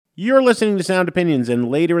You're listening to Sound Opinions,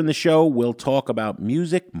 and later in the show, we'll talk about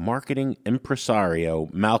music marketing impresario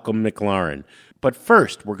Malcolm McLaren. But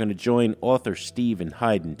first, we're going to join author Stephen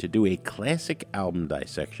Hayden to do a classic album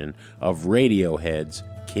dissection of Radiohead's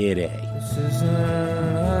Kid A. This isn't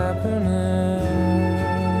happening.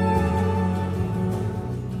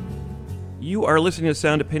 You are listening to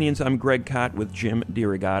Sound Opinions. I'm Greg Cott with Jim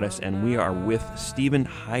DeRogatis, and we are with Stephen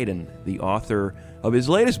Hayden, the author of his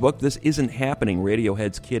latest book, This Isn't Happening,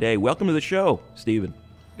 Radiohead's Kid A. Welcome to the show, Stephen.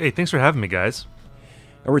 Hey, thanks for having me, guys.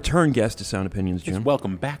 A return guest to Sound Opinions, Jim. Yes,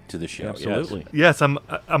 welcome back to the show. Absolutely. Yes, I'm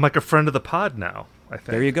like a friend of the pod now, I think.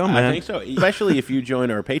 There you go, man. I think so, especially if you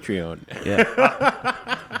join our Patreon.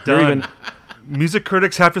 Yeah. Done. Music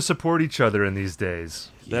critics have to support each other in these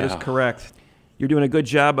days. That is correct. You're doing a good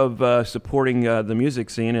job of supporting the music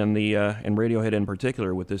scene and Radiohead in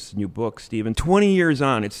particular with this new book, Stephen. 20 years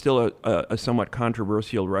on, it's still a somewhat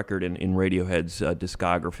controversial record in Radiohead's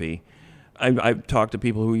discography. I've talked to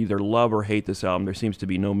people who either love or hate this album. There seems to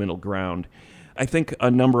be no middle ground. I think a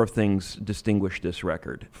number of things distinguish this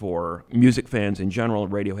record for music fans in general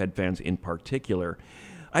and Radiohead fans in particular.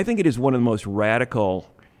 I think it is one of the most radical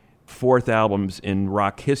fourth albums in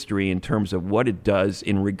rock history in terms of what it does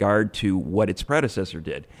in regard to what its predecessor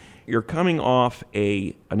did. You're coming off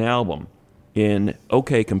an album in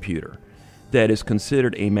OK Computer that is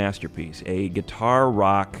considered a masterpiece, a guitar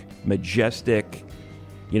rock, majestic,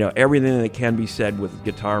 everything that can be said with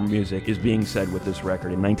guitar music is being said with this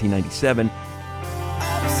record in 1997.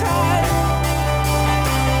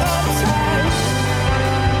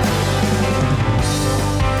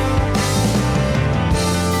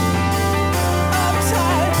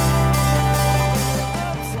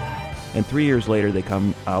 And 3 years later, they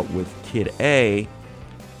come out with Kid A,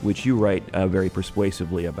 which you write very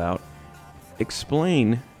persuasively about.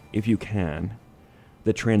 Explain, if you can,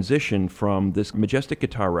 the transition from this majestic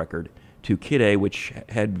guitar record to Kid A, which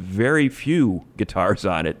had very few guitars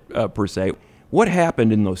on it, per se. What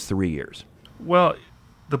happened in those 3 years? Well,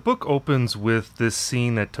 the book opens with this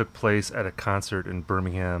scene that took place at a concert in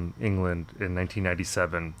Birmingham, England in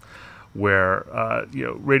 1997, where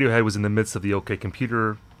Radiohead was in the midst of the OK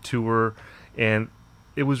Computer tour, and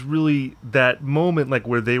it was really that moment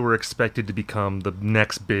where they were expected to become the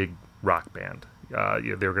next big rock band.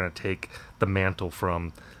 They were going to take the mantle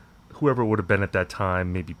from whoever it would have been at that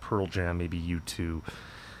time, maybe Pearl Jam, maybe U2,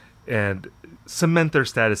 and cement their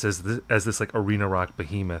status as this arena rock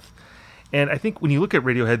behemoth. And I think when you look at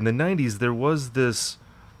Radiohead in the 90s, there was this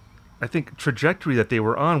trajectory that they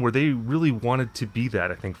were on where they really wanted to be that,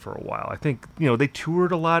 I think, for a while. I think, they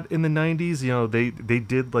toured a lot in the 90s. They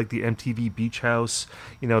did the MTV Beach House.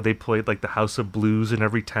 They played the House of Blues in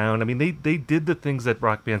every town. I mean, they did the things that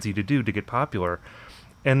rock bands need to do to get popular.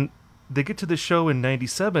 And they get to the show in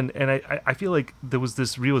 97, and I feel like there was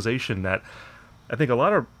this realization that I think a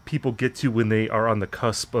lot of people get to when they are on the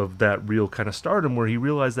cusp of that real kind of stardom, where he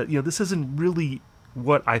realized that, this isn't really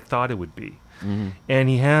what I thought it would be. Mm-hmm. And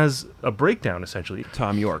he has a breakdown, essentially.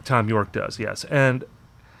 Tom York does, yes. And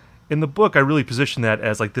in the book, I really position that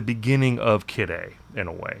as the beginning of Kid A, in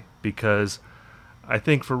a way, because I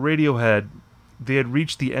think for Radiohead, they had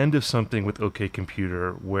reached the end of something with OK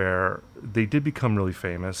Computer where they did become really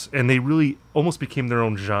famous, and they really almost became their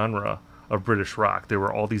own genre of British rock. There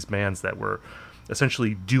were all these bands that were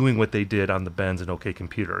essentially doing what they did on the Bends and OK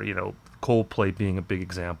Computer, Coldplay being a big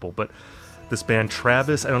example, but this band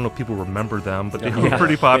Travis, I don't know if people remember them, but they were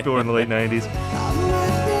pretty popular in the late 90s.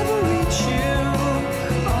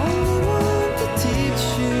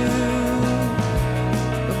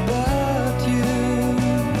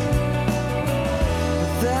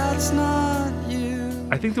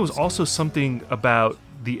 I think there was also something about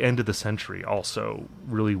the end of the century also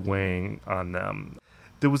really weighing on them.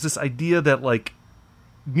 There was this idea that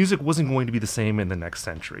music wasn't going to be the same in the next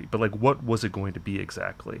century, but what was it going to be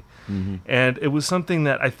exactly? Mm-hmm. And it was something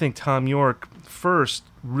that I think Tom York first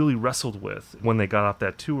really wrestled with when they got off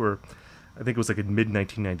that tour. I think it was in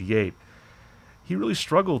mid-1998. He really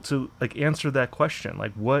struggled to answer that question,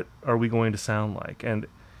 what are we going to sound like? And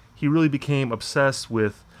he really became obsessed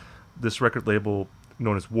with this record label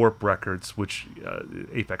known as Warp Records, which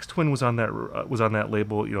Aphex Twin was on that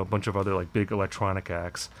label, a bunch of other big electronic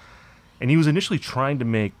acts. And he was initially trying to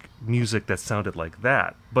make music that sounded like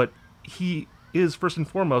that, but he is first and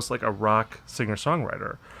foremost a rock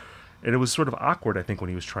singer-songwriter. And it was sort of awkward, I think, when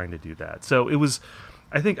he was trying to do that. So it was,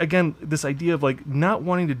 I think, again, this idea of not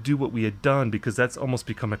wanting to do what we had done because that's almost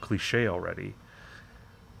become a cliche already.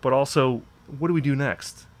 But also, what do we do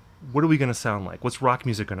next? What are we going to sound like? What's rock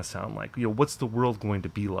music going to sound like? What's the world going to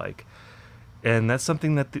be like? And that's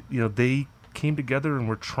something that they came together and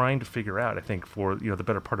were trying to figure out, I think, for the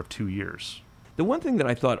better part of 2 years. The one thing that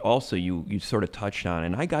I thought also you sort of touched on,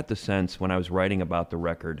 and I got the sense when I was writing about the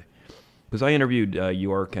record, because I interviewed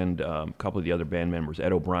York and a couple of the other band members,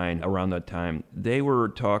 Ed O'Brien, around that time. They were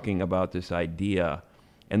talking about this idea,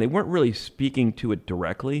 and they weren't really speaking to it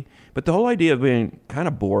directly, but the whole idea of being kind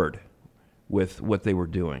of bored with what they were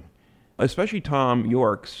doing. Especially Tom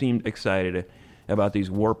York seemed excited about these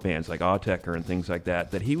warp bands like Autechre and things like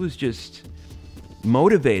that he was just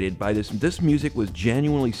motivated by this. This music was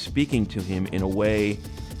genuinely speaking to him in a way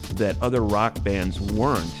that other rock bands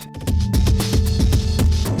weren't.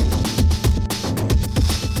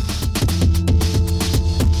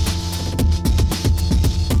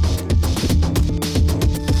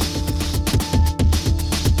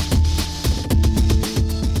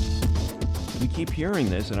 We keep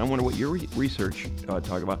hearing this, and I wonder what your research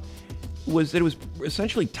talked about, was that it was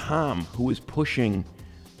essentially Tom who was pushing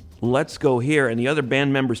let's go here, and the other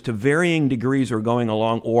band members to varying degrees were going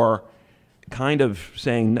along or kind of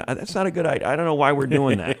saying, no, that's not a good idea. I don't know why we're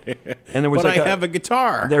doing that. And there was but I have a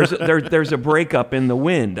guitar. there's a breakup in the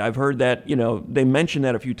wind. I've heard that, they mentioned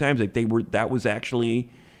that a few times, like that was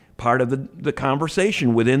actually part of the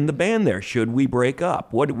conversation within the band there. Should we break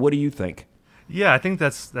up? What do you think? Yeah, I think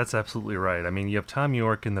that's absolutely right. I mean, you have Tom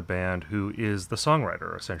York in the band, who is the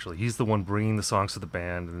songwriter, essentially. He's the one bringing the songs to the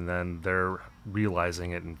band, and then they're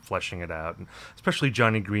realizing it and fleshing it out. And especially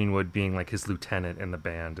Johnny Greenwood being like his lieutenant in the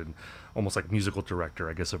band and almost like musical director,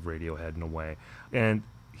 I guess, of Radiohead in a way. And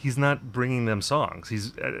he's not bringing them songs.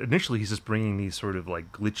 He's just bringing these sort of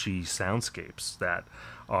like glitchy soundscapes that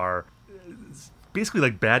are basically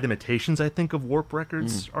like bad imitations, I think, of Warp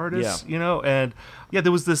Records artists, and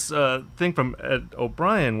there was this thing from Ed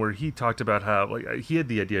O'Brien where he talked about how he had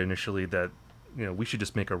the idea initially that we should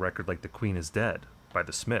just make a record like The Queen Is Dead by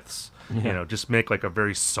the Smiths, just make like a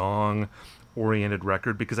very song oriented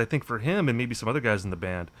record, because I think for him and maybe some other guys in the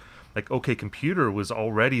band, like OK Computer was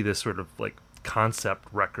already this sort of like concept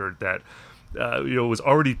record that was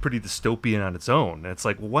already pretty dystopian on its own, and it's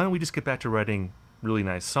like, well, why don't we just get back to writing really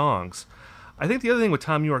nice songs? I think the other thing with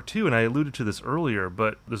Tom York, too, and I alluded to this earlier,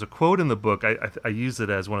 but there's a quote in the book, I use it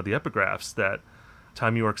as one of the epigraphs, that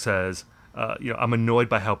Tom York says, I'm annoyed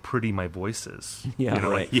by how pretty my voice is. Yeah,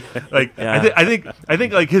 right. I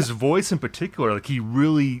think like his voice in particular, like he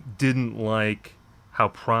really didn't like how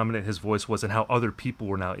prominent his voice was and how other people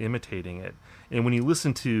were now imitating it. And when you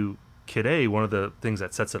listen to Kid A, one of the things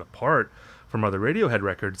that sets it apart from other Radiohead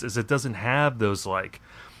records is it doesn't have those like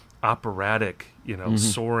operatic,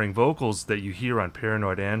 soaring vocals that you hear on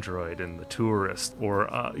Paranoid Android and The Tourist, or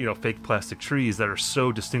Fake Plastic Trees, that are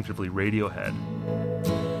so distinctively Radiohead.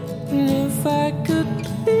 If I could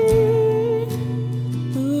be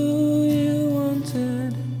who you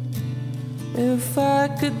wanted, if I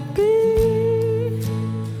could be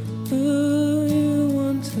who you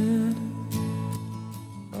wanted.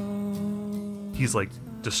 Oh. He's like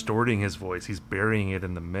distorting his voice, he's burying it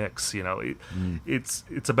in the mix.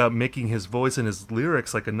 It's about making his voice and his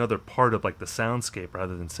lyrics like another part of like the soundscape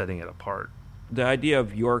rather than setting it apart. The idea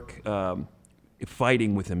of York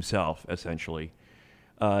fighting with himself, essentially,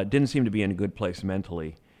 didn't seem to be in a good place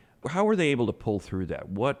mentally. How were they able to pull through that?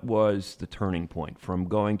 What was the turning point from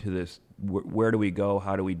going to this, where do we go,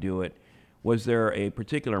 how do we do it? Was there a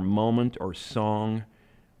particular moment or song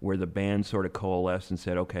where the band sort of coalesced and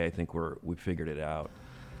said, okay, I think we figured it out?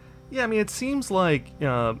 Yeah, I mean, it seems like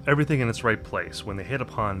everything in its right place. When they hit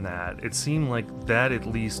upon that, it seemed like that at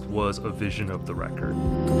least was a vision of the record.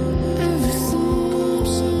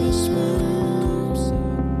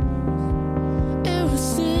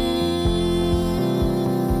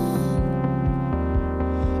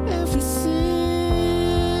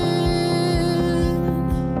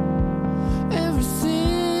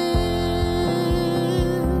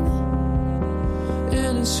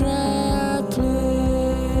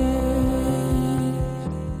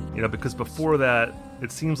 Because before that,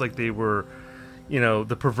 it seems like they were,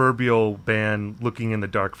 the proverbial band looking in the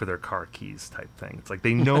dark for their car keys type thing. It's like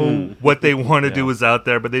they know what they want to do is out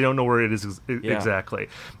there, but they don't know where it is exactly.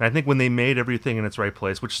 And I think when they made everything in its right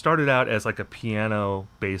place, which started out as like a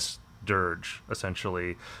piano-based dirge,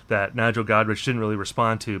 essentially, that Nigel Godrich didn't really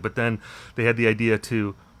respond to, but then they had the idea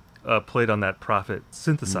to play it on that Prophet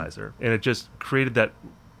synthesizer, and it just created that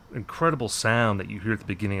incredible sound that you hear at the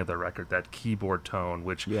beginning of the record, that keyboard tone,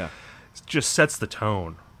 which just sets the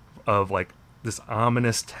tone of like this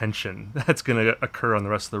ominous tension that's going to occur on the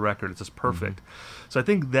rest of the record. It's just perfect. So I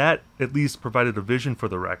think that at least provided a vision for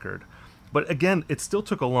the record. But again, it still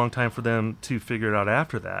took a long time for them to figure it out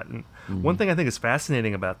after that. And one thing I think is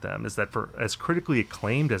fascinating about them is that for as critically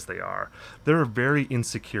acclaimed as they are, they're a very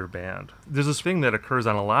insecure band. There's this thing that occurs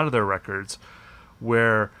on a lot of their records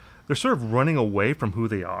where they're sort of running away from who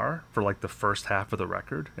they are for like the first half of the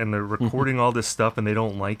record, and they're recording all this stuff and they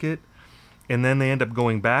don't like it. And then they end up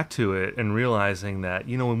going back to it and realizing that,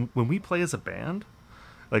 you know, when we play as a band,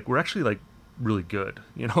 like we're actually like really good,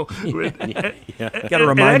 you know. Got to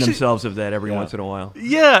remind themselves of that every once in a while.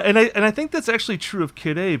 Yeah, and I think that's actually true of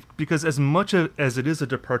Kid A, because as much as it is a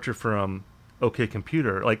departure from OK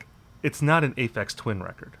Computer, like it's not an Aphex Twin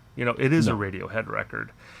record. You know, it is a Radiohead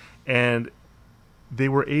record. And they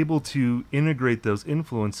were able to integrate those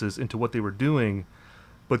influences into what they were doing,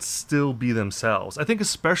 but still be themselves. I think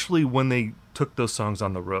especially when they took those songs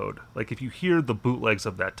on the road. Like if you hear the bootlegs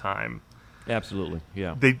of that time, absolutely,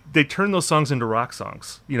 yeah. They turn those songs into rock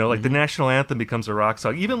songs. You know, like the national anthem becomes a rock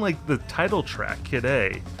song. Even like the title track, Kid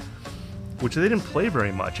A, which they didn't play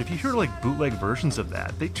very much. If you hear like bootleg versions of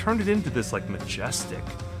that, they turned it into this like majestic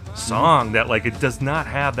song that like it does not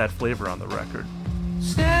have that flavor on the record.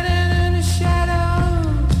 Standing in the shadow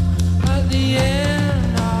at the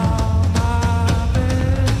end of my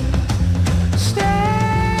bed.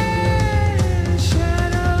 Standing in the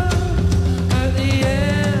shadow at the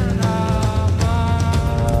end of my.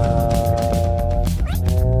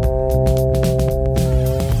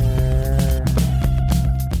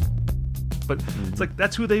 But it's like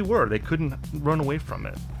that's who they were. They couldn't run away from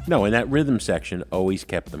it. No, and that rhythm section always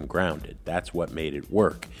kept them grounded. That's what made it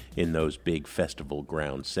work in those big festival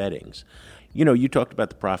ground settings. You know, you talked about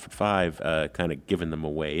the Prophet 5 kind of giving them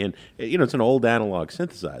away. And, you know, it's an old analog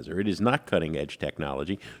synthesizer. It is not cutting-edge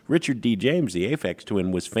technology. Richard D. James, the Aphex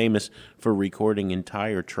Twin, was famous for recording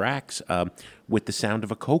entire tracks with the sound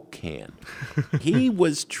of a Coke can. He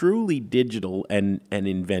was truly digital and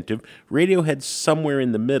inventive. Radiohead's somewhere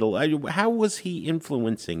in the middle. How was he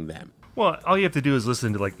influencing them? Well, all you have to do is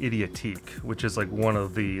listen to like Idiotique, which is like one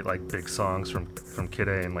of the like big songs from Kid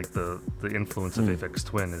A, and like the influence of Aphex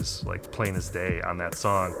Twin is like plain as day on that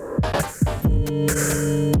song.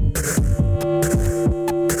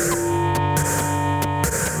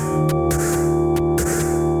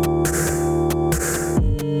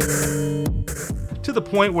 To the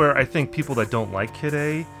point where I think people that don't like Kid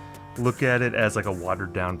A look at it as like a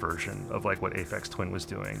watered down version of like what Aphex Twin was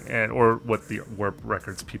doing, and or what the Warp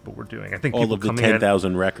Records people were doing. I think all of the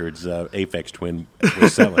 10,000 records Aphex Twin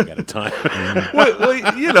was selling at a time.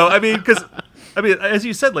 well, you know, I mean, as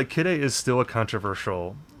you said, like Kid A is still a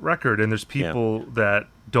controversial record, and there's people that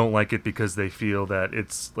don't like it because they feel that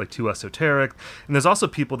it's like too esoteric, and there's also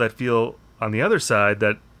people that feel on the other side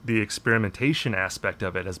that the experimentation aspect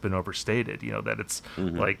of it has been overstated, you know, that it's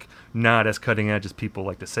like not as cutting edge as people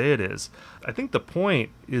like to say it is. I think the point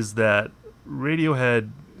is that Radiohead,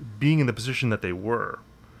 being in the position that they were,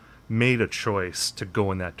 made a choice to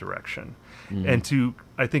go in that direction and to,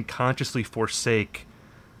 I think, consciously forsake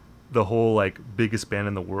the whole like biggest band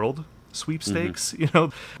in the world sweepstakes, you know,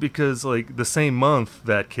 because like the same month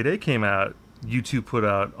that Kid A came out, U2 put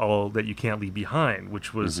out All That You Can't Leave Behind,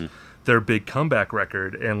 which was their big comeback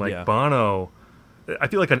record. And like Bono, I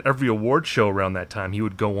feel like on every award show around that time, he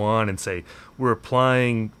would go on and say, we're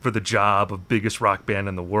applying for the job of biggest rock band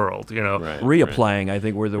in the world, you know. Reapplying, I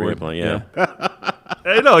think were the word.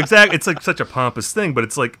 I know, exactly. It's like such a pompous thing, but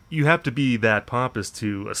it's like you have to be that pompous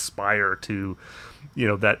to aspire to, you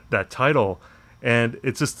know, that title. And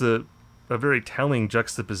it's just a very telling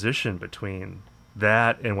juxtaposition between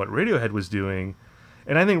that and what Radiohead was doing.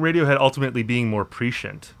 And I think Radiohead ultimately being more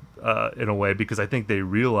prescient in a way, because I think they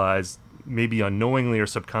realized, maybe unknowingly or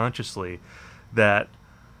subconsciously, that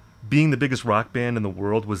being the biggest rock band in the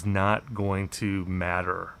world was not going to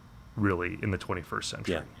matter really in the 21st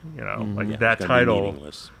century. You know, like that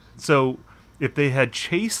title. So if they had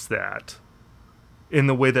chased that in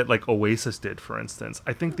the way that like Oasis did, for instance,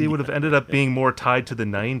 I think they would have ended up being more tied to the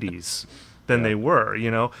 90s than they were.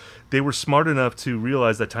 You know, they were smart enough to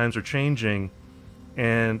realize that times are changing,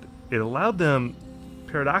 and it allowed them,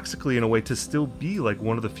 paradoxically in a way, to still be like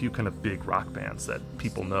one of the few kind of big rock bands that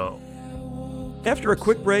people know. After a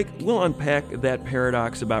quick break, we'll unpack that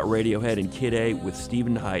paradox about Radiohead and Kid A with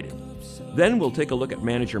Stephen Hyden. Then we'll take a look at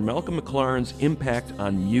manager Malcolm McLaren's impact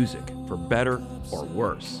on music, for better or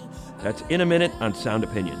worse. That's in a minute on Sound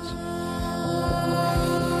Opinions.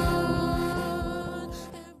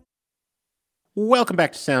 Welcome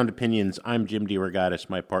back to Sound Opinions. I'm Jim DeRogatis.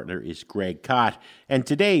 My partner is Greg Kot. And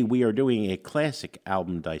today we are doing a classic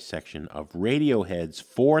album dissection of Radiohead's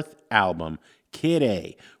fourth album, Kid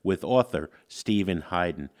A, with author Stephen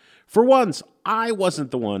Hyden. For once, I wasn't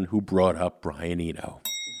the one who brought up Brian Eno.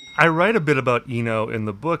 I write a bit about Eno in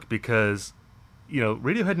the book because,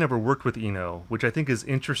 Radiohead never worked with Eno, which I think is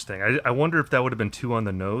interesting. I wonder if that would have been too on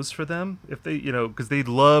the nose for them, if they, because they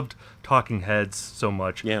loved Talking Heads so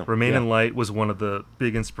much. Yeah, Remain yeah. in Light was one of the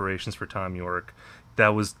big inspirations for Tom York. That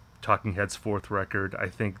was Talking Heads' fourth record. I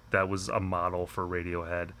think that was a model for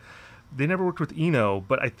Radiohead. They never worked with Eno,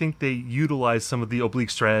 but I think they utilized some of the oblique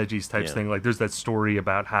strategies types thing. Like there's that story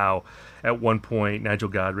about how at one point Nigel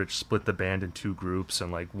Godrich split the band in two groups,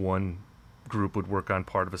 and like one group would work on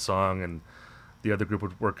part of a song and the other group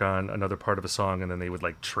would work on another part of a song, and then they would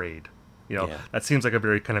like trade. That seems like a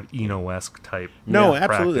very kind of Eno-esque type. No,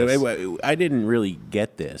 practice. absolutely. I didn't really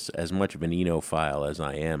get this as much of an Eno-phile as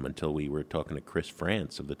I am until we were talking to Chris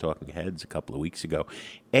France of the Talking Heads a couple of weeks ago.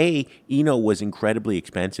 A, Eno was incredibly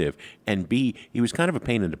expensive, and B, he was kind of a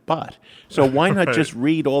pain in the butt. So why not just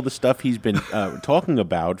read all the stuff he's been talking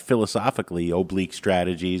about philosophically, oblique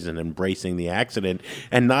strategies and embracing the accident,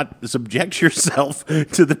 and not subject yourself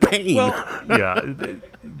to the pain? Well, yeah.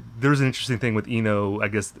 There's an interesting thing with Eno, I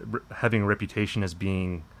guess, having a reputation as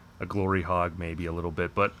being a glory hog maybe a little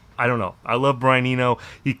bit, but I don't know. I love Brian Eno.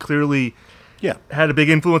 He clearly had a big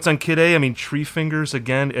influence on Kid A. I mean, Tree Fingers,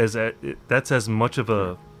 again, that's as much of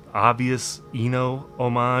a obvious Eno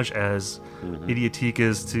homage as Idiotique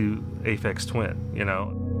is to Aphex Twin,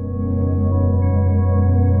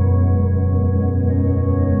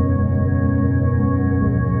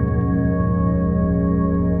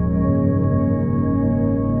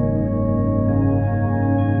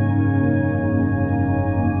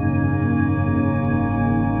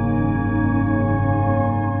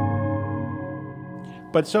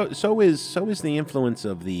 But so is the influence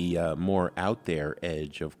of the more out there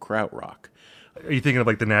edge of krautrock. Are you thinking of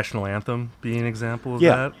like the national anthem being an example of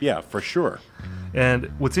that? Yeah, for sure.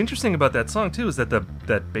 And what's interesting about that song too is that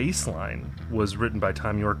that bass line was written by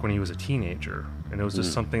Tom York when he was a teenager, and it was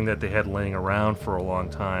just something that they had laying around for a long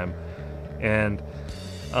time. And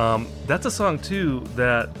that's a song too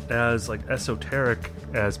that, as like esoteric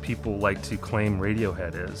as people like to claim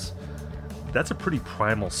Radiohead is, that's a pretty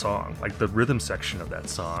primal song. Like the rhythm section of that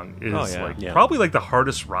song is probably like the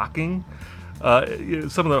hardest rocking,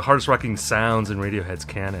 some of the hardest rocking sounds in Radiohead's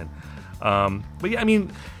canon. But yeah, I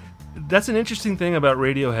mean, that's an interesting thing about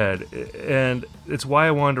Radiohead, and it's why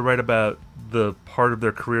I wanted to write about the part of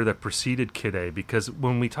their career that preceded Kid A, because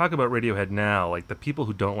when we talk about Radiohead now, like the people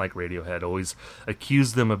who don't like Radiohead always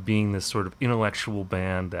accuse them of being this sort of intellectual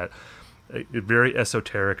band that very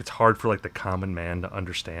esoteric. It's hard for like the common man to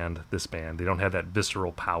understand this band. They don't have that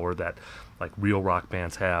visceral power that like real rock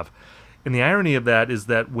bands have. And the irony of that is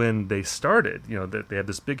that when they started, that they had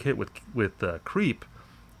this big hit with Creep,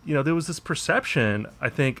 there was this perception, I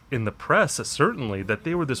think, in the press, certainly, that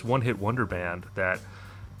they were this one-hit wonder band that,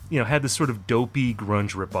 had this sort of dopey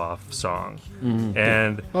grunge ripoff song. Mm-hmm.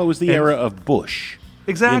 And it was the era of Bush.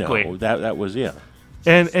 Exactly. That was.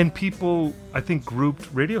 And people, I think,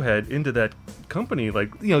 grouped Radiohead into that company. Like,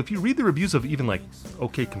 if you read the reviews of even like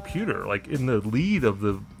OK Computer, like in the lead of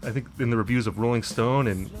I think in the reviews of Rolling Stone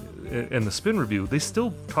and the Spin Review, they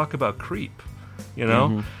still talk about Creep,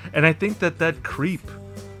 Mm-hmm. And I think that Creep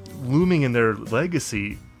looming in their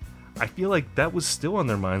legacy, I feel like that was still on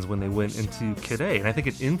their minds when they went into Kid A. And I think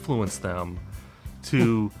it influenced them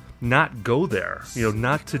to not go there,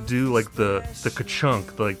 not to do like the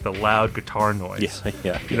ka-chunk, like the loud guitar noise,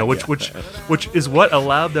 which is what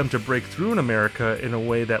allowed them to break through in America in a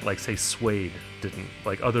way that, like, say, Suede didn't,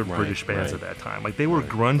 like other British bands at that time. Like, they were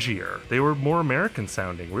grungier, they were more American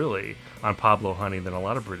sounding, really, on Pablo Honey than a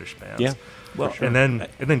lot of British bands. Yeah. Well, sure. and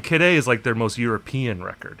then Kid A is like their most European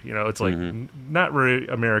record. It's like not very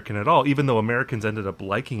American at all, even though Americans ended up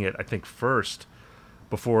liking it, I think, first,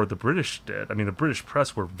 before the British did. I mean, the British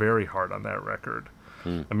press were very hard on that record.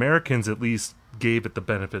 Americans at least gave it the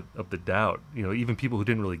benefit of the doubt. Even people who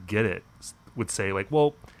didn't really get it would say, like,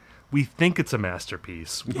 well, we think it's a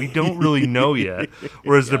masterpiece. We don't really know yet.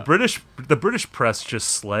 Whereas the British press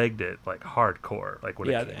just slagged it like hardcore, like when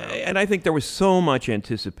it came out. And I think there was so much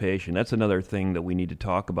anticipation. That's another thing that we need to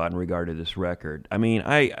talk about in regard to this record. I mean,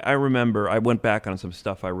 I remember I went back on some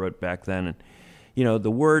stuff I wrote back then, and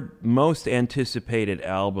the word most anticipated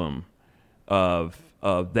album of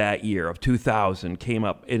that year, of 2000, came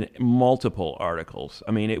up in multiple articles.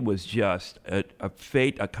 I mean, it was just a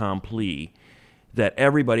fait accompli that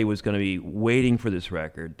everybody was going to be waiting for this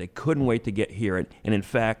record. They couldn't wait to hear it. And in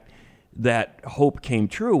fact, that hope came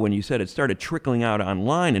true when you said it started trickling out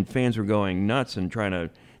online and fans were going nuts and trying to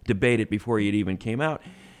debate it before it even came out.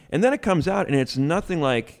 And then it comes out and it's nothing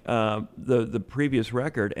like the previous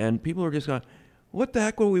record, and people are just going, what the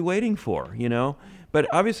heck were we waiting for, But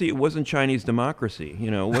obviously, it wasn't Chinese Democracy.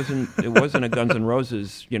 It wasn't a Guns N'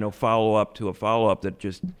 Roses, follow-up to a follow-up that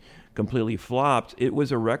just completely flopped. It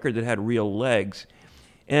was a record that had real legs.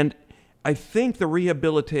 And I think the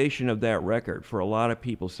rehabilitation of that record for a lot of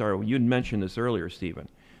people started, you'd mentioned this earlier, Stephen,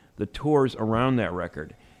 the tours around that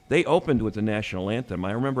record. They opened with the national anthem.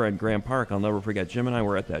 I remember at Grant Park, I'll never forget, Jim and I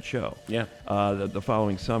were at that show the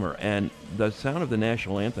following summer. And the sound of the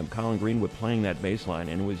national anthem, Colin Greenwood playing that bass line,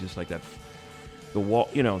 and it was just like that. The wall,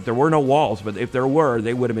 there were no walls, but if there were,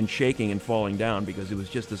 they would have been shaking and falling down because it was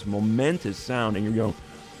just this momentous sound, and you're going,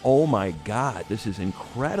 oh my God, this is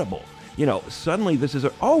incredible. Suddenly this is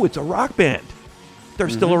it's a rock band. They're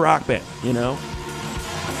still a rock band,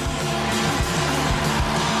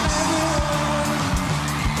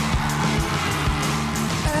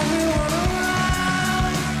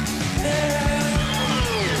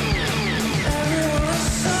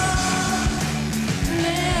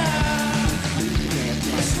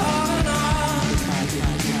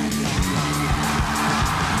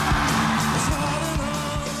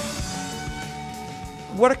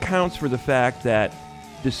 What accounts for the fact that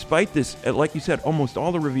despite this, like you said, almost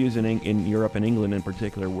all the reviews in Europe and England in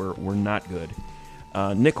particular were not good.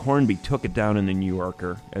 Nick Hornby took it down in the New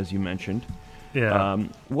Yorker, as you mentioned. Yeah.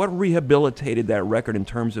 What rehabilitated that record in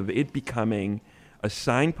terms of it becoming a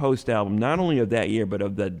signpost album, not only of that year, but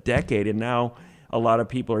of the decade, and now a lot of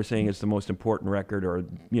people are saying it's the most important record or,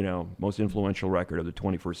 most influential record of the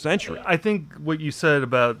 21st century. I think what you said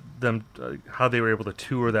about them, how they were able to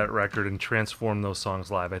tour that record and transform those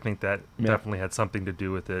songs live, I think that definitely had something to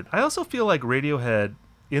do with it. I also feel like Radiohead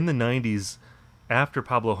in the 90s, after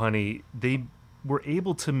Pablo Honey, they were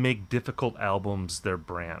able to make difficult albums their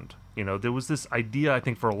brand. There was this idea, I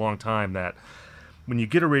think, for a long time that when you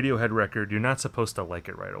get a Radiohead record, you're not supposed to like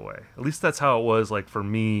it right away. At least that's how it was like for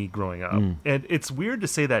me growing up. And it's weird to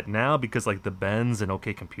say that now because like the Bends and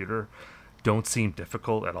OK Computer don't seem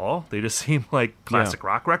difficult at all. They just seem like classic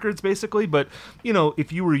rock records basically. But,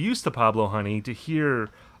 if you were used to Pablo Honey, to hear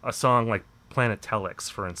a song like Planet Telex,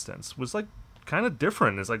 for instance, was like kind of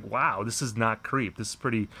different. It's like, wow, this is not Creep. This is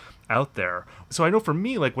pretty out there. So I know for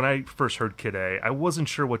me, like when I first heard Kid A, I wasn't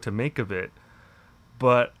sure what to make of it,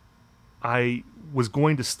 but I was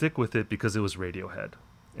going to stick with it because it was Radiohead.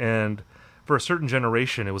 And for a certain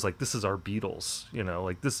generation, it was like, this is our Beatles,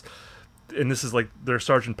 like this, and this is like their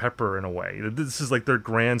Sgt. Pepper in a way. This is like their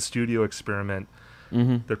grand studio experiment.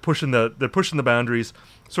 They're pushing the boundaries,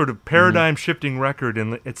 sort of paradigm shifting record.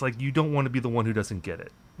 And it's like, you don't want to be the one who doesn't get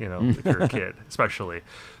it, if you're a kid, especially.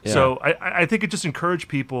 Yeah. So I think it just encouraged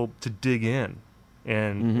people to dig in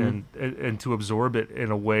and to absorb it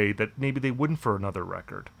in a way that maybe they wouldn't for another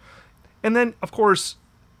record. And then, of course,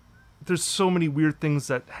 there's so many weird things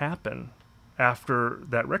that happen after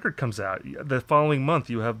that record comes out. The following month,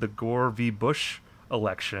 you have the Gore v. Bush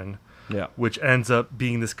election, which ends up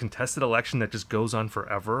being this contested election that just goes on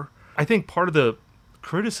forever. I think part of the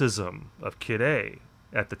criticism of Kid A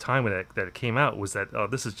at the time that it came out was that,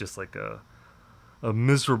 this is just like a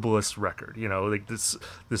miserablest record, like this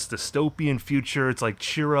dystopian future. It's like,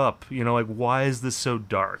 cheer up, like, why is this so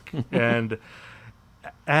dark? And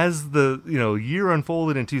as the year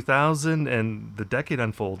unfolded in 2000 and the decade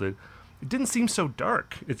unfolded, it didn't seem so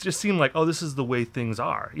dark. It just seemed like, this is the way things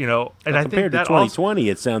are, And I think compared to 2020,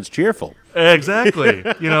 it sounds cheerful. Exactly,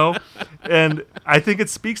 and I think it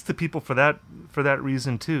speaks to people for that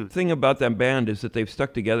reason too. The thing about that band is that they've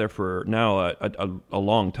stuck together for now a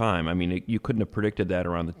long time. I mean, you couldn't have predicted that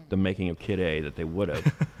around the making of Kid A that they would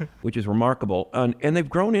have, which is remarkable. And they've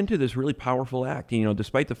grown into this really powerful act.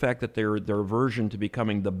 Despite the fact that their aversion to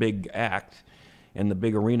becoming the big act and the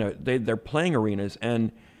big arena, they're playing arenas,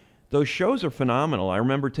 and those shows are phenomenal. I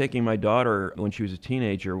remember taking my daughter when she was a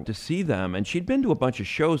teenager to see them, and she'd been to a bunch of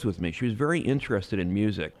shows with me. She was very interested in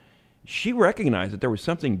music. She recognized that there was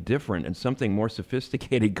something different and something more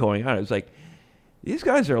sophisticated going on. It was like, these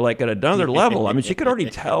guys are like at another level. I mean, she could already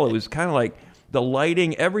tell. It was kind of like the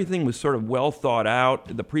lighting, everything was sort of well thought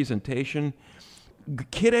out, the presentation.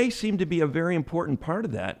 Kid A seemed to be a very important part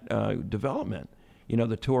of that development.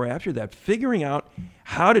 The tour after that, figuring out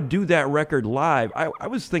how to do that record live. I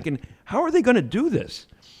was thinking, how are they going to do this?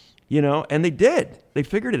 And they did. They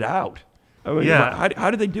figured it out. I mean, how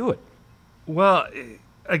did they do it? Well,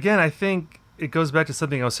 again, I think it goes back to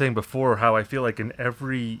something I was saying before, how I feel like in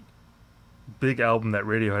every big album that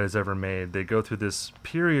Radiohead has ever made, they go through this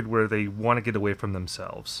period where they want to get away from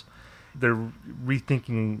themselves. They're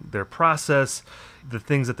rethinking their process. The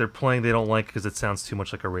things that they're playing they don't like because it sounds too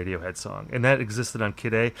much like a Radiohead song. And that existed on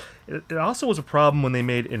Kid A. It also was a problem when they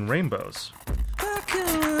made In Rainbows.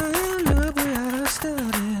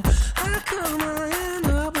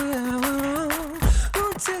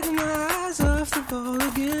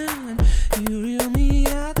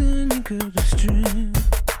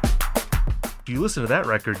 you listen to that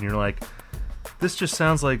record and you're like, this just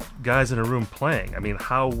sounds like guys in a room playing. I mean,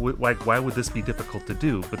 why would this be difficult to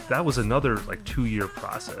do? But that was another like 2-year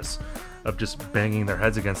process of just banging their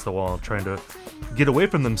heads against the wall and trying to get away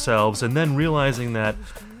from themselves, and then realizing that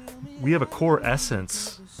we have a core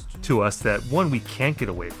essence to us that, one, we can't get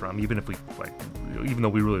away from, even though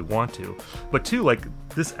we really want to, but two, like,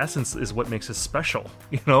 this essence is what makes us special,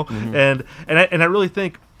 Mm-hmm. and I really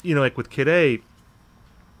think, like with Kid A,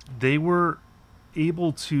 they were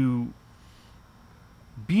able to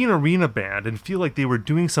be an arena band and feel like they were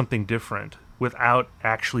doing something different without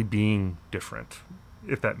actually being different,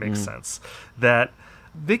 if that makes sense. That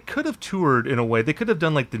they could have toured in a way, they could have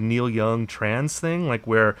done like the Neil Young trance thing, like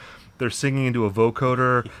where they're singing into a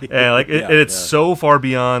vocoder, and like and it's so far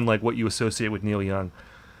beyond like what you associate with Neil Young.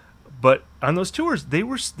 But on those tours, they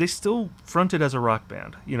still fronted as a rock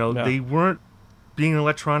band. They weren't being an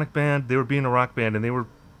electronic band; they were being a rock band, and they were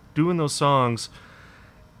doing those songs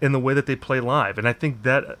in the way that they play live. And I think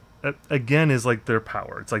that again is like their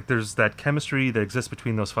power. It's like there's that chemistry that exists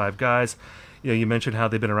between those 5 guys. You mentioned how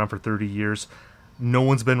they've been around for 30 years. No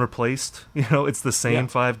one's been replaced. It's the same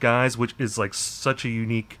 5 guys, which is like such a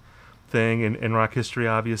unique thing in rock history,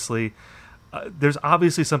 obviously. There's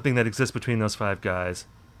obviously something that exists between those 5 guys.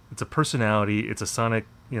 It's a personality, it's a sonic,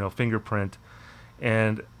 fingerprint,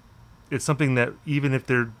 and it's something that even if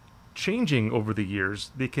they're changing over the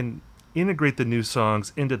years, they can integrate the new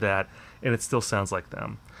songs into that, and it still sounds like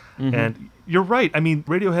them. Mm-hmm. And you're right. I mean,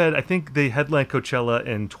 Radiohead, I think they headlined Coachella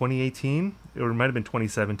in 2018, or it might have been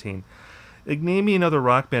 2017. Like, name me another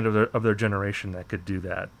rock band of their generation that could do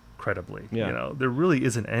that credibly. Yeah. There really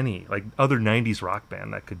isn't any, like, other 90s rock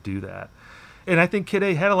band that could do that. And I think Kid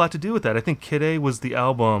A had a lot to do with that. I think Kid A was the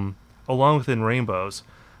album, along with In Rainbows,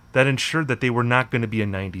 that ensured that they were not going to be a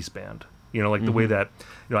 90s band. Like the way that,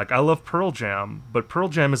 like, I love Pearl Jam, but Pearl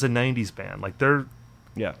Jam is a 90s band. Like, their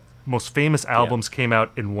most famous albums came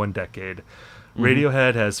out in one decade.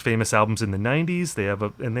 Radiohead has famous albums in the 90s. They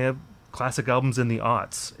have classic albums in the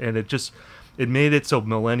aughts. And it made it so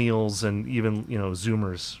millennials and even,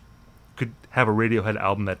 Zoomers could have a Radiohead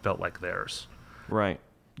album that felt like theirs. Right.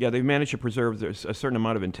 Yeah, they've managed to preserve a certain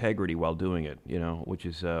amount of integrity while doing it, which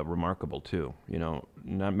is remarkable, too.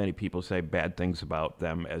 Not many people say bad things about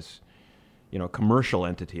them as, a commercial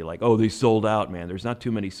entity. Like, oh, they sold out, man. There's not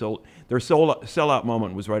too many sold. Their sellout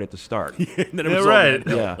moment was right at the start. Right.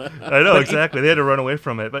 Yeah. I know, exactly. They had to run away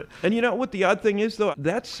from it. And you know what the odd thing is, though?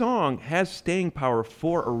 That song has staying power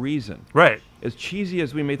for a reason. Right. As cheesy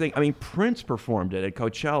as we may think. I mean, Prince performed it at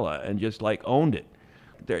Coachella and just, like, owned it.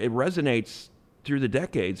 It resonates through the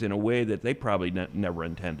decades in a way that they probably never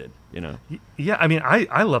intended, Yeah, I mean,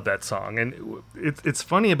 I love that song. And it's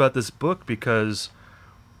funny about this book because,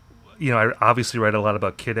 I obviously write a lot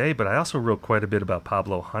about Kid A, but I also wrote quite a bit about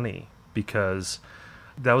Pablo Honey because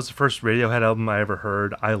that was the first Radiohead album I ever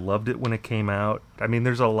heard. I loved it when it came out. I mean,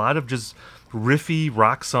 there's a lot of just riffy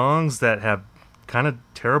rock songs that have kind of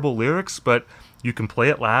terrible lyrics, but you can play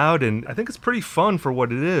it loud, and I think it's pretty fun for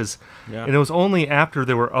what it is. Yeah. And it was only after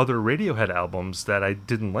there were other Radiohead albums that I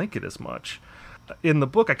didn't like it as much. In the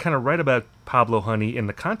book, I kind of write about Pablo Honey in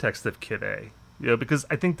the context of Kid A, because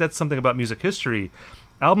I think that's something about music history.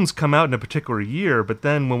 Albums come out in a particular year, but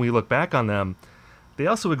then when we look back on them, they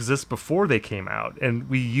also exist before they came out, and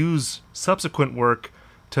we use subsequent work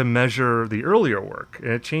to measure the earlier work, and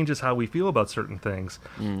it changes how we feel about certain things.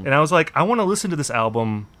 And I was like, I want to listen to this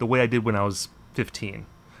album the way I did when I was 15.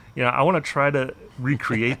 I want to try to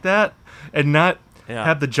recreate that and not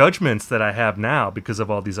have the judgments that I have now because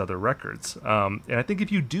of all these other records. And I think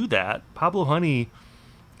if you do that, Pablo Honey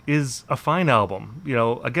is a fine album.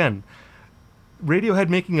 Again, Radiohead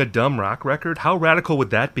making a dumb rock record, how radical would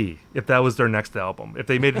that be if that was their next album? If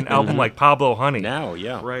they made an album like Pablo Honey. Now,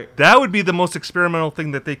 yeah. Right. That would be the most experimental thing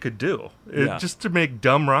that they could do. Just to make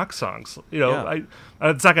dumb rock songs.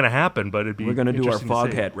 It's not going to happen, but it'd be We're going to do our interesting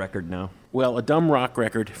to see. Foghat record now. Well, a dumb rock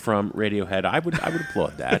record from Radiohead, I would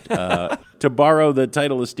applaud that. To borrow the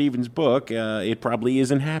title of Stephen's book, it probably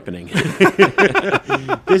isn't happening.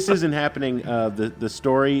 This isn't happening. The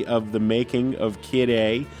story of the making of Kid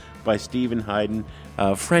A by Stephen Hyden,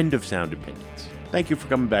 friend of Sound Opinions. Thank you for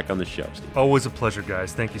coming back on the show, Stephen. Always a pleasure,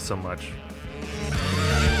 guys. Thank you so much.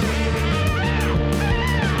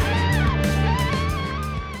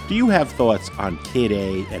 Do you have thoughts on Kid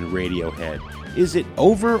A and Radiohead? Is it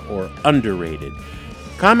over or underrated?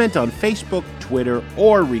 Comment on Facebook, Twitter,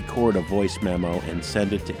 or record a voice memo and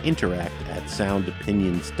send it to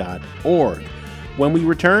interact@soundopinions.org. When we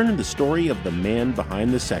return, the story of the man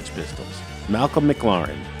behind the Sex Pistols, Malcolm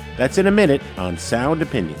McLaren. That's in a minute on Sound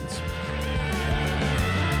Opinions.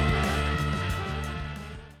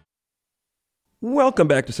 Welcome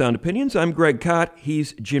back to Sound Opinions. I'm Greg Kot.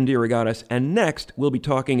 He's Jim DeRogatis. And next, we'll be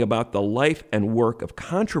talking about the life and work of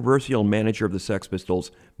controversial manager of the Sex Pistols,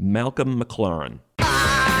 Malcolm McLaren.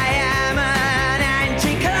 I am an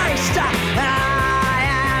anti-coaster. I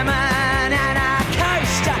am an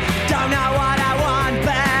anarcho-coaster. Don't know what I want,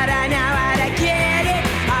 but I know how to get it.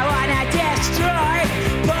 I want to destroy,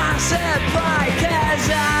 possibly, 'cause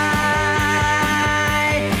I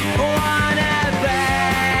want to be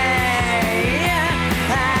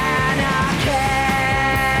anarchy.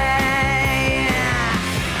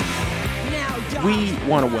 We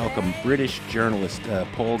want to welcome British journalist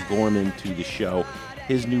Paul Gorman to the show.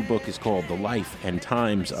 His new book is called The Life and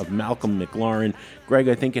Times of Malcolm McLaren. Greg,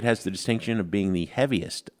 I think it has the distinction of being the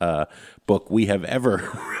heaviest book we have ever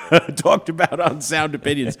talked about on Sound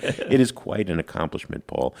Opinions. It is quite an accomplishment,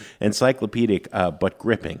 Paul. Encyclopedic, but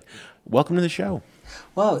gripping. Welcome to the show.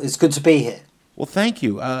 Well, it's good to be here. Well, thank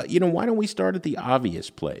you. Why don't we start at the obvious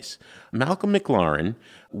place? Malcolm McLaren,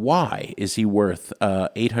 why is he worth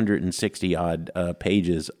 860-odd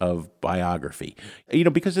pages of biography?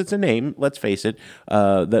 Because it's a name, let's face it,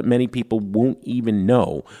 that many people won't even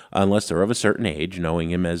know unless they're of a certain age, knowing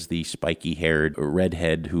him as the spiky-haired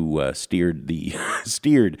redhead who steered,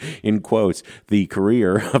 in quotes, the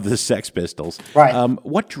career of the Sex Pistols. Right.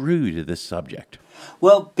 What drew you to this subject?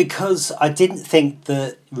 Well, because I didn't think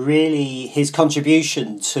that really his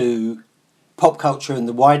contribution to pop culture and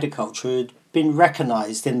the wider culture had been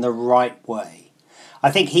recognised in the right way.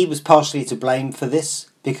 I think he was partially to blame for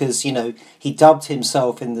this because, he dubbed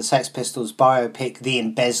himself in the Sex Pistols biopic The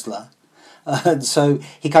Embezzler. And so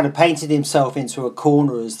he kind of painted himself into a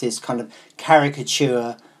corner as this kind of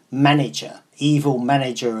caricature manager, evil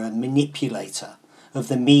manager and manipulator of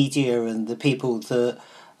the media and the people that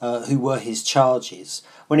who were his charges,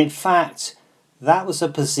 when in fact that was a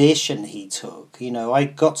position he took. I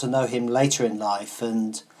got to know him later in life,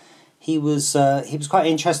 and he was quite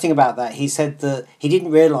interesting about that. He said that he didn't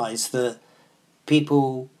realise that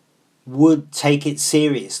people would take it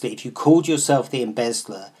seriously. If you called yourself the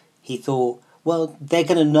embezzler, he thought, well, they're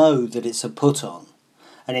going to know that it's a put-on.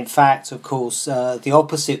 And in fact, of course, the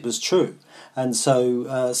opposite was true. And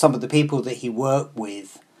so some of the people that he worked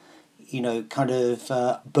with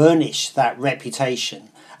burnish that reputation.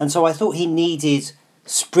 And so I thought he needed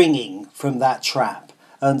springing from that trap.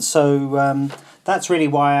 And so that's really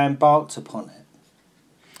why I embarked upon it.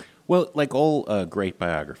 Well, like all great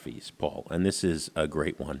biographies, Paul, and this is a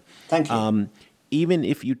great one. Thank you. Even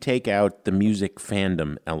if you take out the music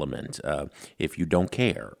fandom element, if you don't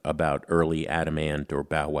care about early Adamant or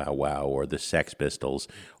Bow Wow Wow or the Sex Pistols,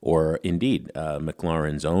 or indeed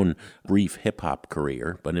McLaren's own brief hip-hop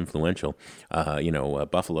career, but influential,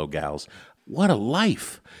 Buffalo Gals, what a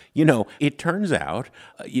life. It turns out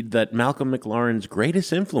that Malcolm McLaren's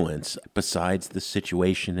greatest influence, besides the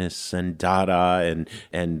Situationists and Dada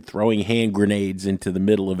and throwing hand grenades into the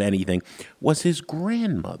middle of anything, was his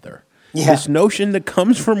grandmother. Yeah. This notion that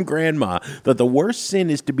comes from grandma that the worst sin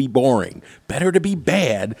is to be boring. Better to be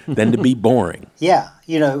bad than to be boring. Yeah,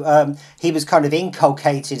 he was kind of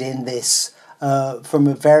inculcated in this from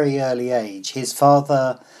a very early age. His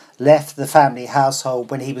father left the family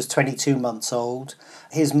household when he was 22 months old.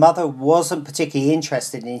 His mother wasn't particularly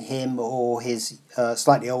interested in him or his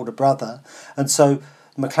slightly older brother. And so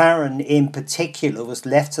McLaren in particular was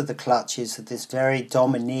left to the clutches of this very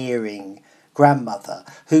domineering grandmother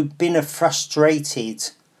who'd been a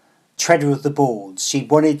frustrated treader of the boards. She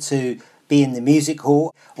wanted to be in the music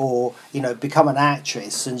hall or, become an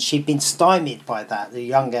actress, and she'd been stymied by that at a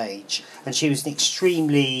young age. And she was an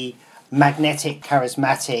extremely magnetic,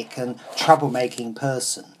 charismatic and troublemaking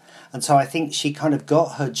person. And so I think she kind of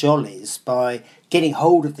got her jollies by getting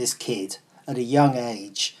hold of this kid at a young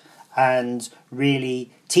age and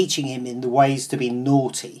really teaching him in the ways to be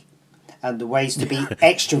naughty and the ways to be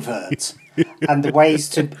extrovert and the ways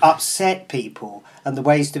to upset people and the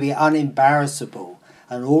ways to be unembarrassable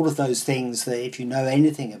and all of those things that, if you know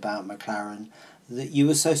anything about McLaren, that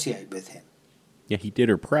you associate with him. Yeah, he did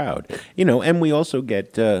her proud. And we also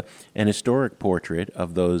get an historic portrait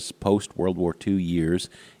of those post-World War II years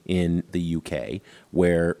in the UK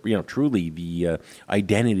where, truly the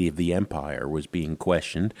identity of the empire was being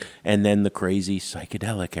questioned. And then the crazy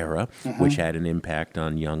psychedelic era, which had an impact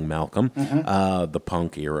on young Malcolm. The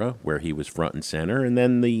punk era, where he was front and center. And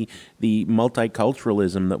then the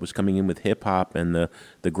multiculturalism that was coming in with hip-hop and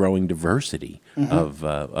the growing diversity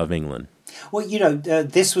of England. Well,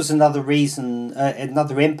 this was another reason,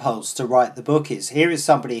 another impulse to write the book is, here is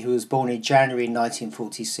somebody who was born in January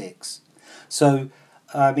 1946. So,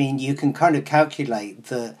 you can kind of calculate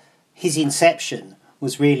that his inception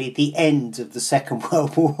was really the end of the Second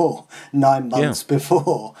World War 9 months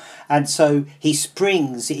before. And so he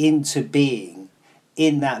springs into being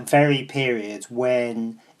in that very period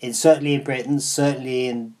when, certainly in Britain, certainly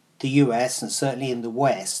in the US and certainly in the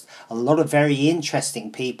West, a lot of very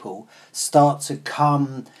interesting people start to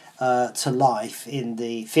come to life in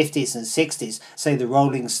the 50s and 60s, say the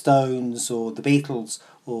Rolling Stones or the Beatles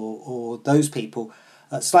or those people,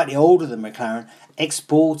 slightly older than McLaren,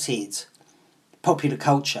 exported popular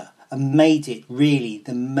culture and made it really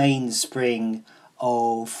the mainspring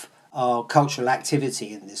of our cultural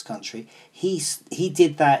activity in this country. He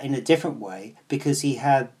did that in a different way because he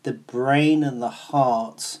had the brain and the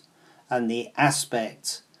heart and the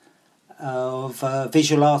aspect of a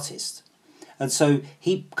visual artist. And so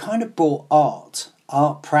he kind of brought art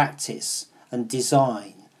practice and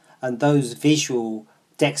design and those visual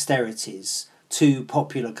dexterities to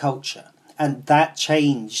popular culture. And that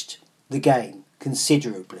changed the game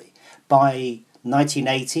considerably. By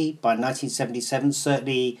 1980, by 1977,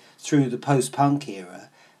 certainly through the post-punk era,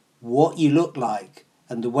 what you looked like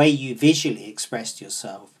and the way you visually expressed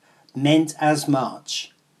yourself meant as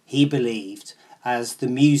much, he believed, as the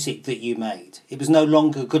music that you made. It was no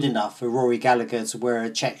longer good enough for Rory Gallagher to wear a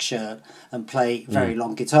check shirt and play very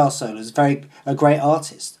long guitar solos. A great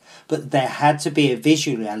artist. But there had to be a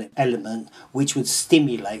visual element which would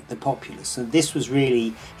stimulate the populace. And this was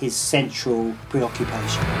really his central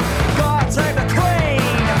preoccupation. God save the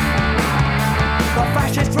Queen, the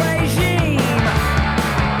fascist regime.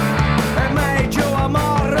 It made you a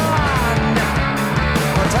moron,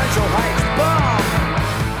 potential hate bomb.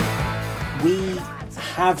 We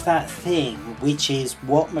have that thing which is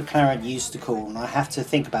what McLaren used to call, and I have to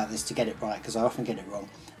think about this to get it right because I often get it wrong,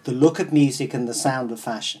 the look of music and the sound of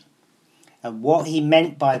fashion. And what he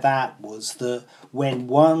meant by that was that when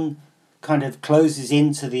one kind of closes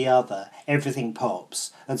into the other, everything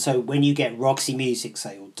pops. And so when you get Roxy Music,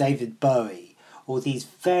 say, or David Bowie, or these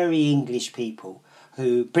very English people,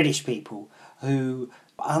 British people, who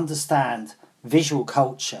understand visual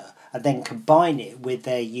culture and then combine it with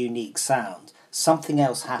their unique sound, something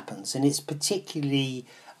else happens. And it's particularly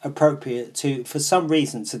appropriate for some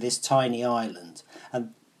reason, to this tiny island.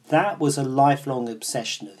 And that was a lifelong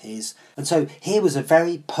obsession of his. And so here was a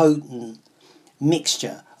very potent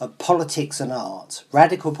mixture of politics and art,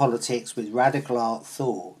 radical politics with radical art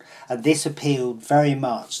thought. And this appealed very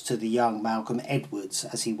much to the young Malcolm Edwards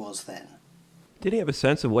as he was then. Did he have a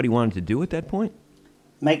sense of what he wanted to do at that point?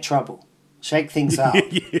 Make trouble. Shake things up.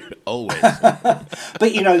 Always.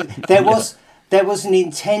 But, you know, there was an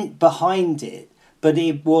intent behind it, but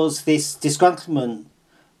it was this disgruntlement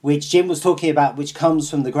which Jim was talking about, which comes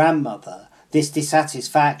from the grandmother, this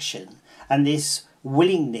dissatisfaction and this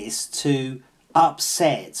willingness to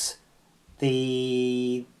upset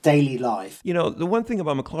the daily life. You know, the one thing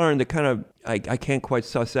about McLaren that kind of I can't quite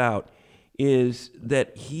suss out is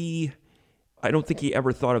that I don't think he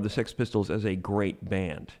ever thought of the Sex Pistols as a great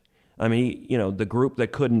band. I mean, you know, the group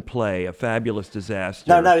that couldn't play, a fabulous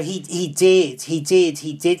disaster. No, he did. He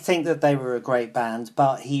did think that they were a great band,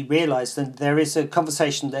 but he realised, and there is a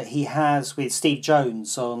conversation that he has with Steve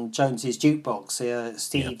Jones on Jones's Jukebox,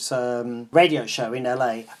 Steve's radio show in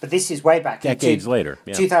LA. But this is way back decades later,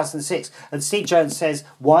 2006. And Steve Jones says,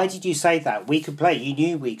 "Why did you say that? We could play. You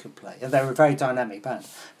knew we could play." And they were a very dynamic band.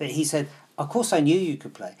 But he said, "Of course I knew you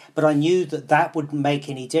could play, but I knew that wouldn't make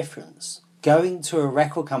any difference." Going to a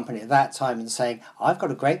record company at that time and saying, "I've got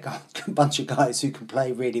a great bunch of guys who can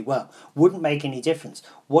play really well," wouldn't make any difference.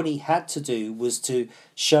 What he had to do was to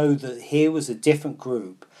show that here was a different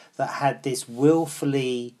group that had this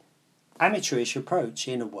willfully amateurish approach,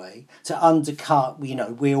 in a way, to undercut, you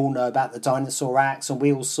know, we all know about the Dinosaur Acts and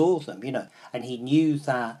we all saw them, you know, and he knew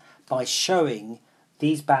that by showing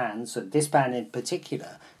these bands, and this band in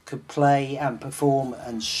particular, could play and perform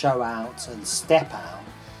and show out and step out,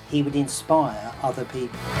 he would inspire other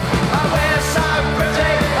people. Oh, we're so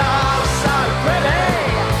pretty, oh, so pretty.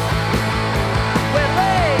 We're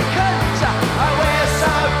vacant. Oh, we're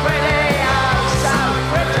so pretty, oh, so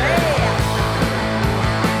pretty.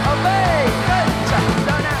 Oh, vacant.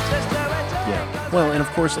 Don't ask us to it. Yeah. Well, and of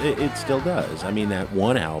course, it still does. I mean, that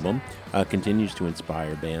one album continues to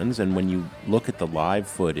inspire bands, and when you look at the live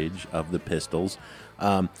footage of the Pistols,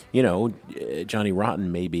 you know, Johnny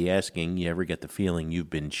Rotten may be asking, you ever get the feeling you've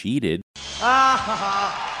been cheated?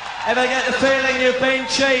 Ever get the feeling you've been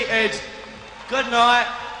cheated? Good night.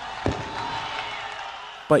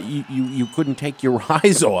 But you couldn't take your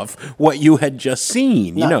eyes off what you had just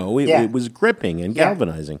seen. No. You know, it was gripping and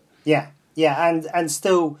galvanizing. Yeah, and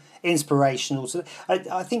still inspirational. So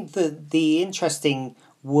I think that the interesting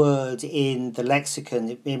word in the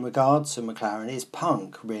lexicon in regards to McLaren is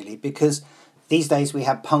punk, really, because these days we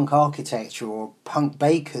have punk architecture or punk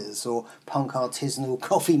bakers or punk artisanal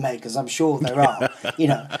coffee makers. I'm sure there are.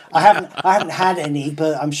 I haven't had any,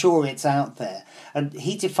 but I'm sure it's out there. And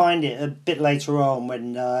he defined it a bit later on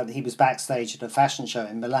when he was backstage at a fashion show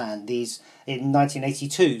in Milan. In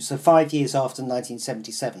 1982, so 5 years after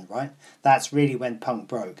 1977, right? That's really when punk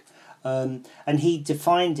broke. And he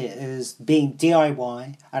defined it as being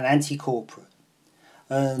DIY and anti-corporate.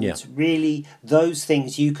 And really, those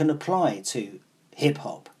things you can apply to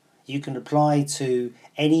hip-hop. You can apply to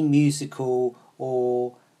any musical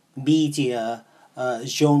or media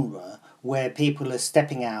genre where people are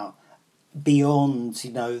stepping out beyond,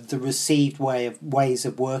 the received ways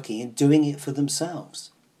of working and doing it for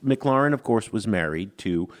themselves. McLaren, of course, was married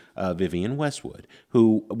to Vivienne Westwood,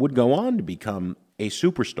 who would go on to become a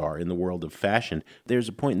superstar in the world of fashion. There's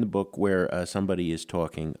a point in the book where somebody is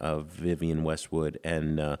talking of Vivienne Westwood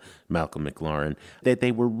and Malcolm McLaren, that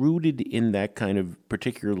they were rooted in that kind of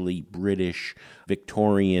particularly British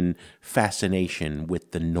Victorian fascination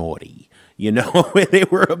with the naughty. They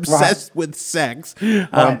were obsessed with sex.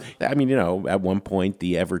 Right. At one point,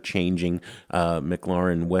 the ever-changing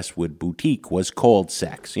McLaren Westwood boutique was called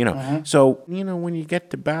Sex. So, when you get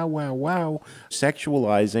to Bow Wow Wow,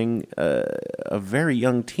 sexualizing a very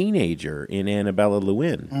young teenager in Annabella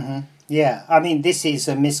Lewin. Mm-hmm. Yeah, this is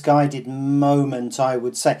a misguided moment, I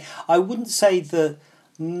would say. I wouldn't say that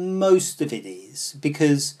most of it is,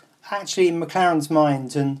 because actually in McLaren's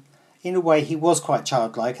mind, and in a way he was quite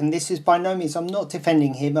childlike, and this is by no means, I'm not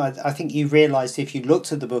defending him. I think you've realised if you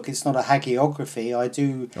looked at the book, it's not a hagiography. I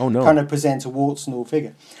do kind of present a warts and all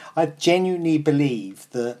figure. I genuinely believe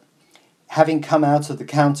that having come out of the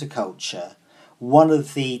counterculture, one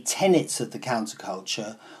of the tenets of the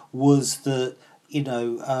counterculture was that,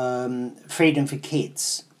 freedom for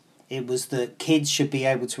kids. It was that kids should be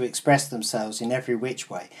able to express themselves in every which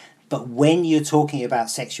way. But when you're talking about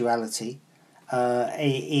sexuality,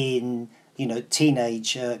 in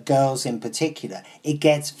teenage girls in particular, it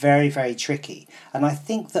gets very, very tricky. And I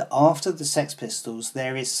think that after the Sex Pistols,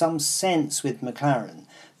 there is some sense with McLaren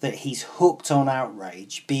that he's hooked on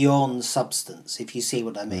outrage beyond substance, if you see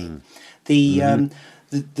what I mean.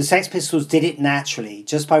 The Sex Pistols did it naturally,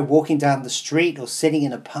 just by walking down the street or sitting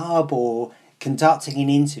in a pub or conducting an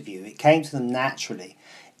interview. It came to them naturally.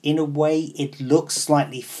 In a way, it looks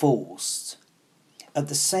slightly forced. At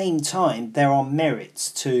the same time, there are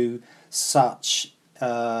merits to such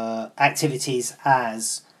activities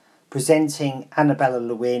as presenting Annabella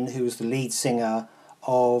Lewin, who was the lead singer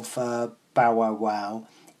of Bow Wow Wow,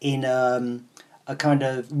 in a kind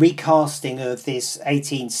of recasting of this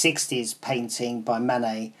 1860s painting by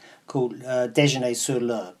Manet called Déjeuner sur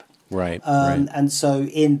l'herbe. Right, And so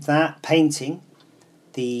in that painting,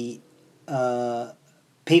 the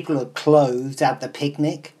people are clothed at the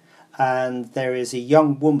picnic, and there is a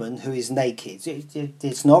young woman who is naked.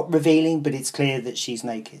 It's not revealing, but it's clear that she's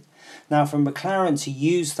naked. Now, for McLaren to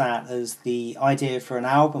use that as the idea for an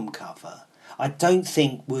album cover, I don't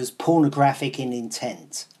think was pornographic in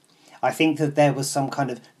intent. I think that there was some kind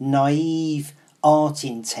of naive art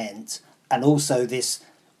intent, and also this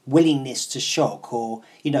willingness to shock. Or,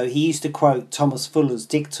 he used to quote Thomas Fuller's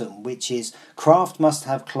dictum, which is, "Craft must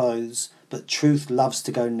have clothes, but truth loves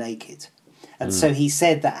to go naked." And so he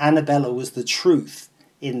said that Annabella was the truth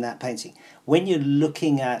in that painting. When you're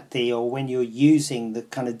looking at when you're using the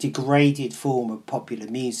kind of degraded form of popular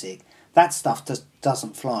music, that stuff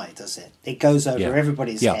doesn't fly, does it? It goes over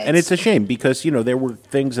everybody's heads. And it's a shame because, there were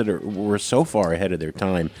things that were so far ahead of their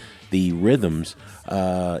time. The rhythms,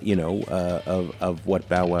 of what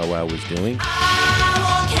Bow Wow Wow was doing.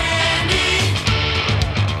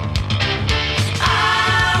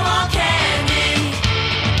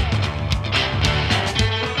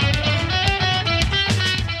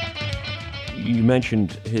 You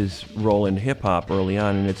mentioned his role in hip-hop early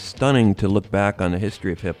on, and it's stunning to look back on the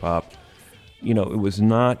history of hip-hop. It was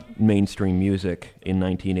not mainstream music in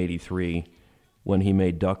 1983 when he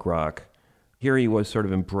made Duck Rock. Here he was sort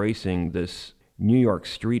of embracing this New York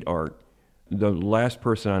street art. The last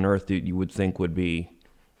person on earth that you would think would be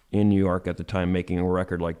in New York at the time making a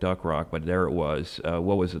record like Duck Rock, but there it was.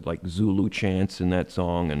 What was it, like Zulu chants in that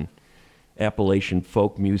song, and Appalachian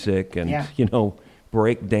folk music, and,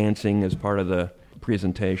 break dancing as part of the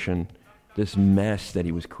presentation. This mess that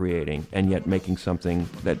he was creating, and yet making something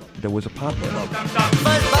that was a pop hit.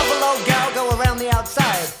 First Buffalo gal go around the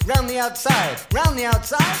outside, round the outside, round the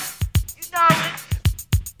outside. You know it.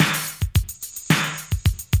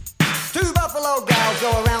 Two Buffalo gals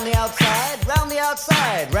go around the outside, round the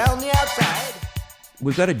outside, round the outside.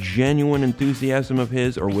 Was that a genuine enthusiasm of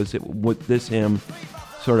his, or was this him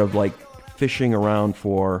sort of like fishing around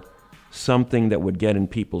for something that would get in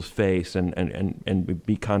people's face and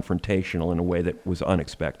be confrontational in a way that was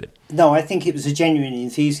unexpected? No, I think it was a genuine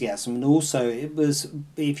enthusiasm, and also it was,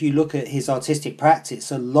 if you look at his artistic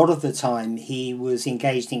practice, a lot of the time he was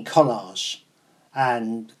engaged in collage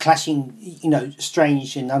and clashing,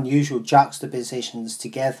 strange and unusual juxtapositions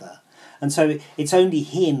together. And so it's only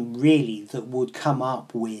him really that would come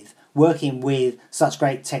up with, working with such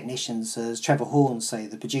great technicians as Trevor Horn, say,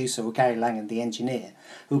 the producer, or Gary Langan, the engineer,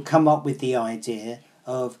 who come up with the idea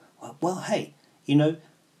of, well, hey,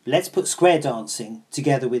 let's put square dancing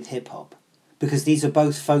together with hip-hop, because these are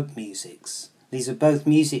both folk musics. These are both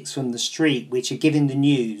musics from the street which are giving the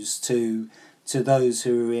news to those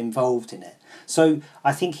who are involved in it. So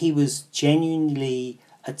I think he was genuinely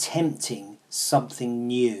attempting something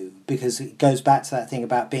new, because it goes back to that thing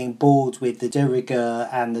about being bored with the de rigueur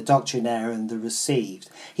and the doctrinaire and the received.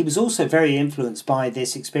 He was also very influenced by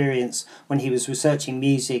this experience when he was researching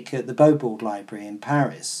music at the Beaubourg Library in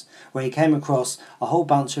Paris, where he came across a whole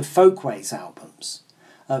bunch of Folkways albums.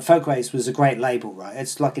 Folkways was a great label, right?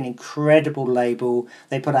 It's like an incredible label.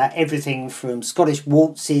 They put out everything from Scottish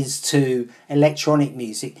waltzes to electronic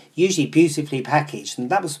music, usually beautifully packaged. And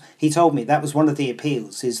that was, he told me, that was one of the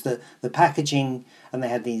appeals, is that the packaging, and they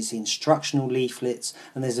had these instructional leaflets,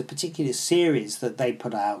 and there's a particular series that they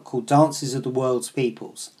put out called Dances of the World's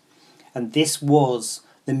Peoples. And this was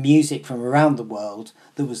the music from around the world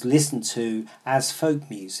that was listened to as folk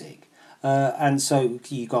music. And so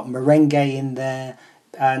you got merengue in there,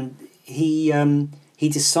 and he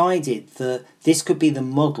decided that this could be the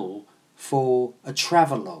model for a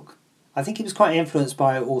travelogue. I think he was quite influenced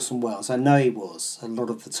by Orson Welles. I know he was a lot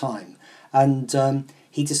of the time. And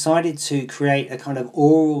he decided to create a kind of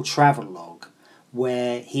oral travelogue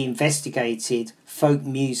where he investigated folk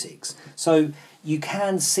musics. So you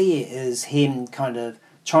can see it as him kind of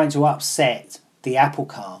trying to upset the apple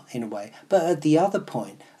cart in a way. But at the other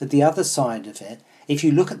point, at the other side of it, if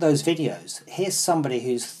you look at those videos, here's somebody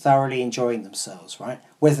who's thoroughly enjoying themselves, right?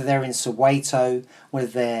 Whether they're in Soweto, whether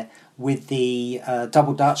they're with the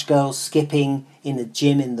Double Dutch girls skipping in a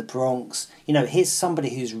gym in the Bronx. Here's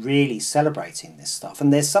somebody who's really celebrating this stuff.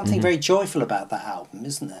 And there's something very joyful about that album,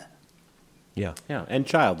 isn't there? Yeah. Yeah, and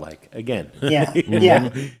childlike, again. Yeah, yeah.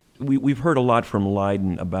 We've heard a lot from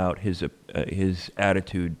Lydon about his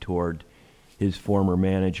attitude toward his former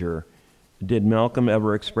manager. Did Malcolm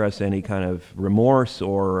ever express any kind of remorse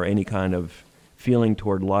or any kind of feeling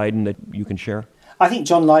toward Lydon that you can share? I think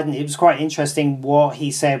John Lydon, it was quite interesting what he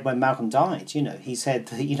said when Malcolm died. He said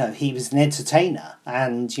that, he was an entertainer,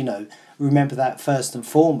 and, remember that first and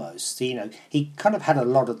foremost. He kind of had a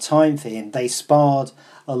lot of time for him. They sparred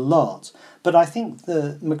a lot. But I think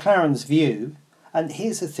the McLaren's view, and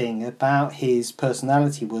here's the thing about his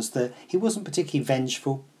personality, was that he wasn't particularly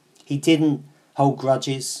vengeful. He didn't hold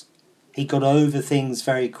grudges. He got over things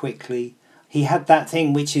very quickly. He had that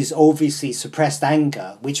thing which is obviously suppressed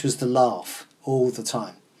anger, which was the laugh all the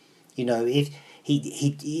time.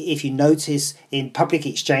 If you notice in public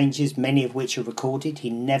exchanges, many of which are recorded, he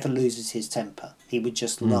never loses his temper. He would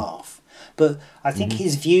just laugh. But I think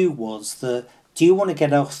his view was that, do you want to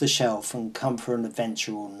get off the shelf and come for an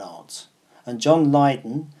adventure or not? And John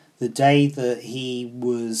Lydon, the day that he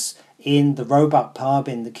was in the Roebuck pub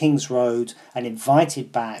in the King's Road and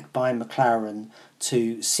invited back by McLaren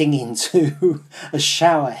to sing into a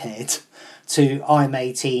showerhead to I'm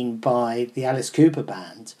 18 by the Alice Cooper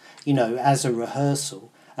Band, as a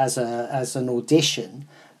rehearsal, as an audition,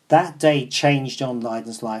 that day changed John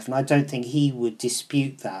Lydon's life, and I don't think he would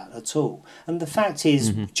dispute that at all. And the fact is,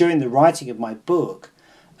 during the writing of my book,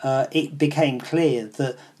 it became clear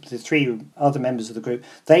that the three other members of the group,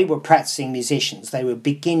 they were practicing musicians. They were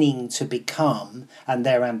beginning to become, and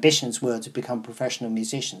their ambitions were to become professional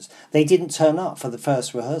musicians. They didn't turn up for the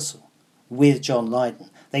first rehearsal with John Lydon.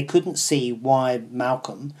 They couldn't see why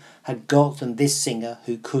Malcolm had gotten this singer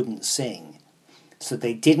who couldn't sing. So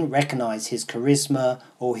they didn't recognise his charisma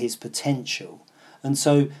or his potential. And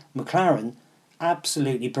so McLaren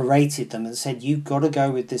absolutely berated them and said, you've got to go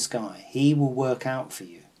with this guy. He will work out for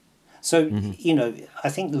you. So, I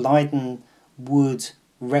think Lydon would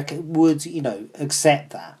accept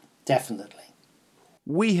that, definitely.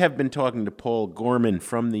 We have been talking to Paul Gorman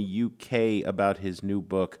from the UK about his new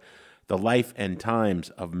book, The Life and Times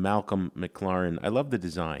of Malcolm McLaren. I love the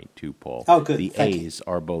design, too, Paul. Oh, good. The Thank A's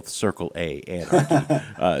are both circle A,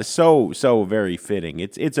 anarchy. So very fitting.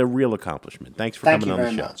 It's a real accomplishment. Thanks for coming on the show.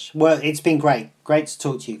 Thank you very much. Well, it's been great. Great to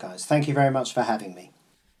talk to you guys. Thank you very much for having me.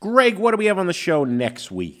 Greg, what do we have on the show next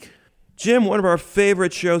week? Jim, one of our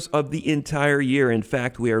favorite shows of the entire year. In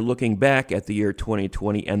fact, we are looking back at the year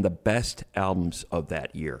 2020 and the best albums of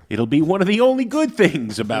that year. It'll be one of the only good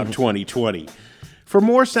things about 2020. For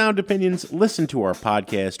more sound opinions, listen to our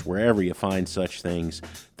podcast wherever you find such things.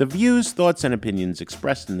 The views, thoughts, and opinions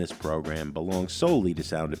expressed in this program belong solely to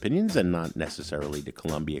Sound Opinions and not necessarily to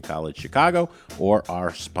Columbia College Chicago or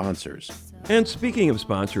our sponsors. And speaking of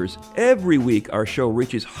sponsors, every week our show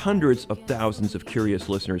reaches hundreds of thousands of curious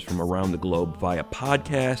listeners from around the globe via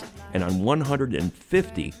podcast and on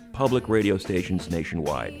 150 public radio stations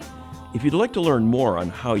nationwide. If you'd like to learn more on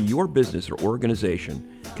how your business or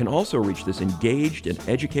organization can also reach this engaged and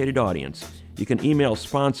educated audience, you can email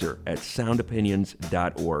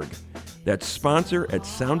sponsor@soundopinions.org. That's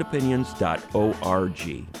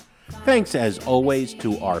sponsor@soundopinions.org. Thanks, as always,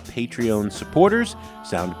 to our Patreon supporters.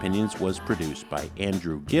 Sound Opinions was produced by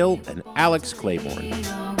Andrew Gill and Alex Claiborne.